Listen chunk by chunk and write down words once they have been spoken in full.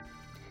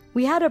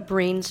We had a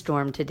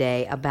brainstorm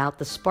today about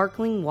the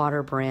sparkling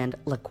water brand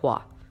La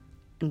Croix,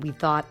 and we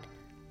thought,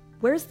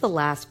 where's the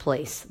last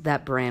place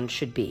that brand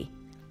should be?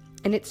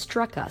 And it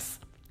struck us.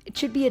 It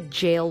should be a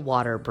jail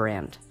water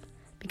brand,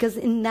 because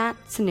in that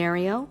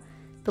scenario,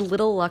 the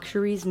little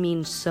luxuries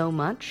mean so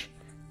much,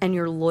 and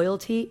your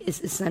loyalty is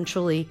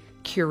essentially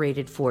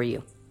curated for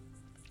you.